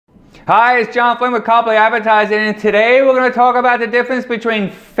Hi, it's John Flynn with Copley Advertising, and today we're going to talk about the difference between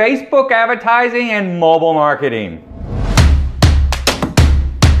Facebook advertising and mobile marketing.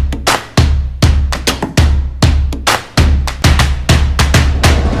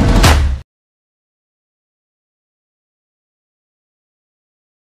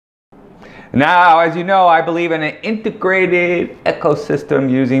 Now, as you know, I believe in an integrated ecosystem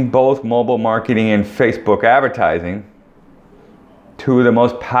using both mobile marketing and Facebook advertising. Two of the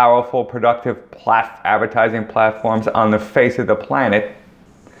most powerful, productive advertising platforms on the face of the planet.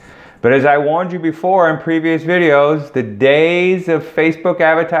 But as I warned you before in previous videos, the days of Facebook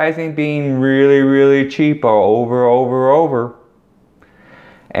advertising being really cheap are over.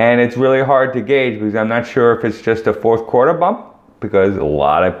 And it's really hard to gauge because I'm not sure if it's just a fourth quarter bump, because a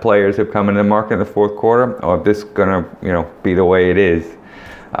lot of players have come into the market in the fourth quarter, or if this is gonna, be the way it is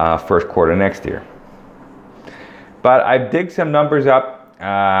first quarter next year. But I dig some numbers up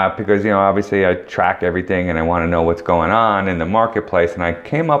because, obviously I track everything and I want to know what's going on in the marketplace. And I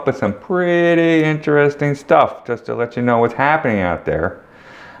came up with some pretty interesting stuff just to let you know what's happening out there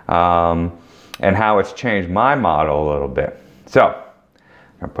and how it's changed my model a little bit. So, I'm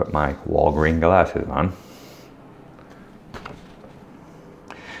going to put my Walgreen glasses on.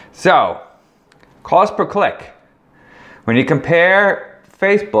 So, cost per click. When you compare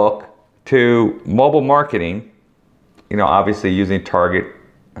Facebook to mobile marketing, obviously using target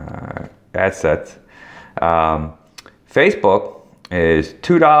ad sets, Facebook is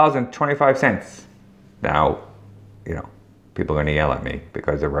 $2.25. Now, people are going to yell at me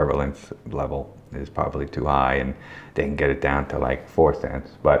because the relevance level is probably too high and they can get it down to like 4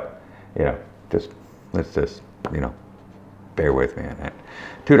 cents. But, let's just, bear with me on that.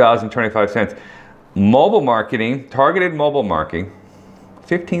 $2.25. Mobile marketing, targeted mobile marketing,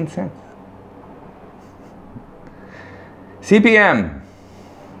 15 cents. CPM,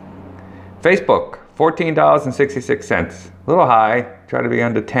 Facebook, $14.66. A little high, try to be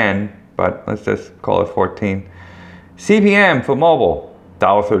under 10, but let's just call it 14. CPM for mobile,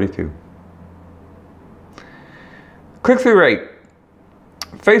 $1.32. Click-through rate,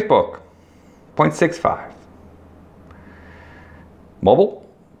 Facebook, 0.65. Mobile,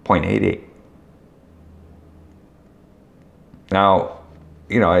 0.88. Now,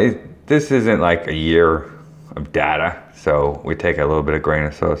 this isn't like a year of data, so we take a little bit of grain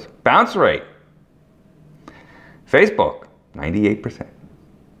of salt. Bounce rate, Facebook, 98%.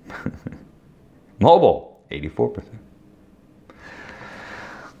 Mobile, 84%.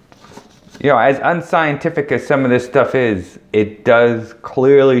 As unscientific as some of this stuff is, it does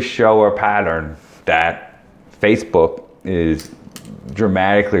clearly show a pattern that Facebook is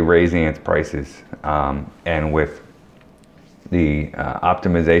dramatically raising its prices, and with the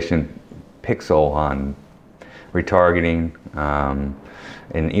optimization pixel on retargeting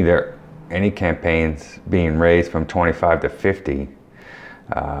and either any campaigns being raised from 25 to 50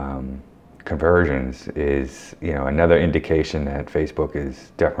 conversions is another indication that Facebook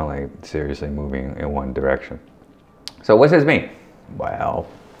is definitely seriously moving in one direction. So what does this mean? Well,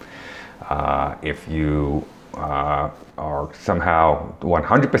 if you are somehow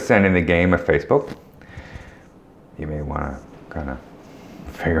 100% in the game of Facebook, you may want to kind of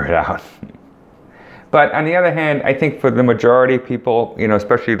figure it out. But on the other hand, I think for the majority of people,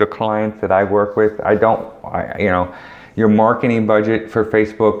 especially the clients that I work with, your marketing budget for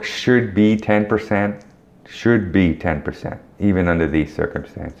Facebook should be 10%. Should be 10%, even under these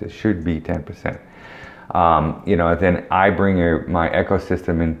circumstances. Should be 10%. Then I bring my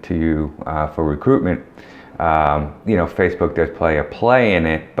ecosystem into you for recruitment. Facebook does play in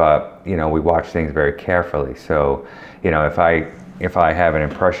it, but we watch things very carefully. So, if I have an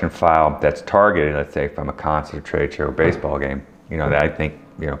impression file that's targeted, let's say from a concert, trade show, baseball game, that I think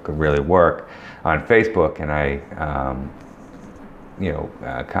could really work on Facebook, and I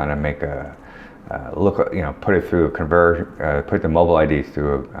kind of make a look, put it through a conversion, put the mobile IDs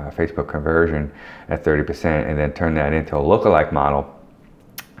through a Facebook conversion at 30%, and then turn that into a lookalike model.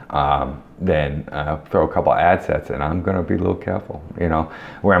 Then throw a couple ad sets, and I'm going to be a little careful,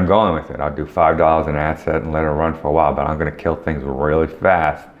 where I'm going with it. I'll do $5 an ad set and let it run for a while, but I'm going to kill things really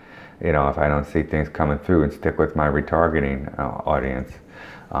fast, if I don't see things coming through, and stick with my retargeting audience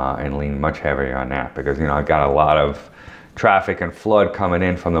and lean much heavier on that, because, I've got a lot of traffic and flood coming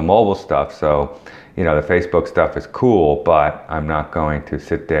in from the mobile stuff. So, the Facebook stuff is cool, but I'm not going to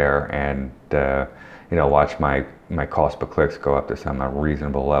sit there and, watch my cost per clicks go up to some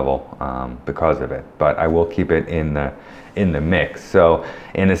reasonable level because of it. But I will keep it in the mix. So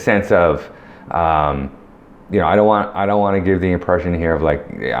in the sense of, I don't want to give the impression here of like,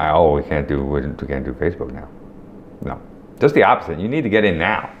 we can't do Facebook now. No, Just the opposite. You need to get in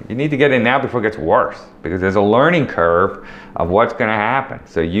now. You need to get in now before it gets worse, because there's a learning curve of what's going to happen.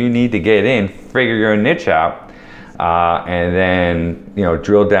 So you need to get in, figure your niche out, and then, you know,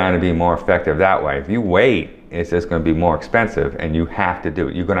 drill down and be more effective that way. If you wait, it's just going to be more expensive, and you have to do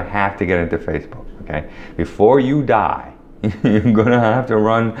it. You're going to have to get into Facebook, okay? Before you die, you're going to have to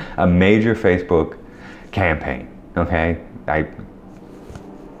run a major Facebook campaign, okay? I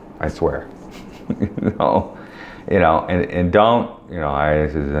swear. No. You know, and don't, you know,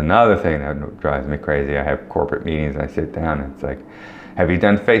 this is another thing that drives me crazy. I have corporate meetings, I sit down, and it's like, have you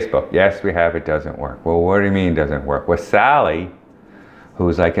done Facebook? Yes, we have. It doesn't work. Well, what do you mean it doesn't work? Well, Sally,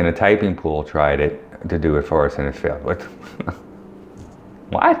 who's like in a typing pool, tried it to do it for us, and it failed. What?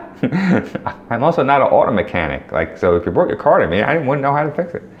 What? I'm also not an auto mechanic. Like, so if you brought your car to me, I wouldn't know how to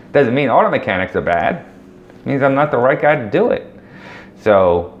fix it. Doesn't mean auto mechanics are bad. It means I'm not the right guy to do it.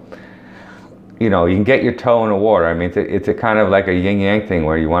 So, you know, you can get your toe in the water. I mean, it's a kind of like a yin-yang thing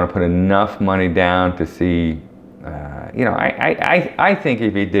where you want to put enough money down to see, you know, I think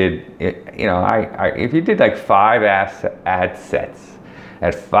if you did, you know, if you did like 5 ad sets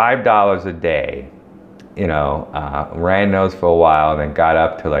at $5 a day, you know, ran those for a while, then got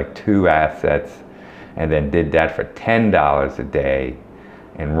up to like 2 assets, and then did that for $10 a day,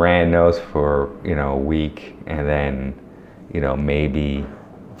 and ran those for, you know, a week, and then, you know, maybe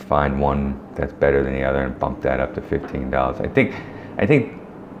find one that's better than the other and bump that up to $15. I think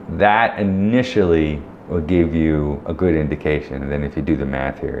that initially will give you a good indication, and then if you do the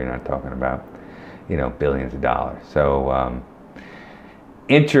math here, you're not talking about, you know, billions of dollars. So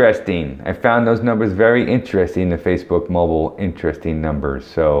interesting. I found those numbers very interesting, the Facebook mobile interesting numbers.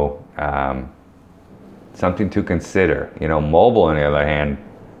 So something to consider. You know, mobile on the other hand,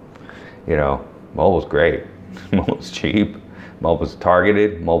 you know, mobile's great. Mobile's cheap. Mobile's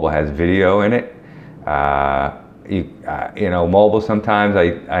targeted. Mobile has video in it. You know, mobile sometimes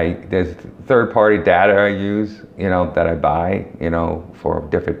there's third-party data I use, you know, that I buy, you know, for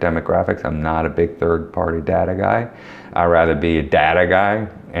different demographics. I'm not a big third-party data guy. I'd rather be a data guy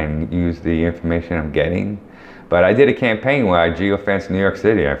and use the information I'm getting. But I did a campaign where I geofenced New York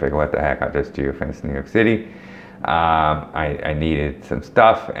City. I figured, what the heck, I'll just geofence New York City. I needed some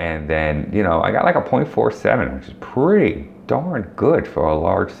stuff, and then, you know, I got like a 0.47, which is pretty darn good for a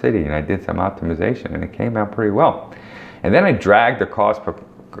large city, and I did some optimization, and it came out pretty well. And then I dragged the cost per,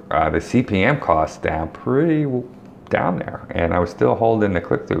 the CPM costs down pretty down there, and I was still holding the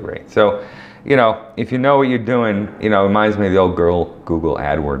click-through rate. So, you know, if you know what you're doing, you know, it reminds me of the old Google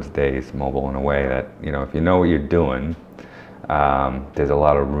AdWords days, mobile, in a way that, you know, if you know what you're doing, there's a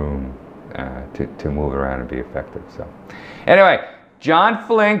lot of room to move around and be effective. So anyway, John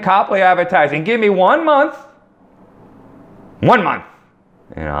Flynn, Copley Advertising, give me 1 month,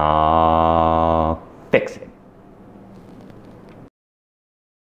 and I'll fix it.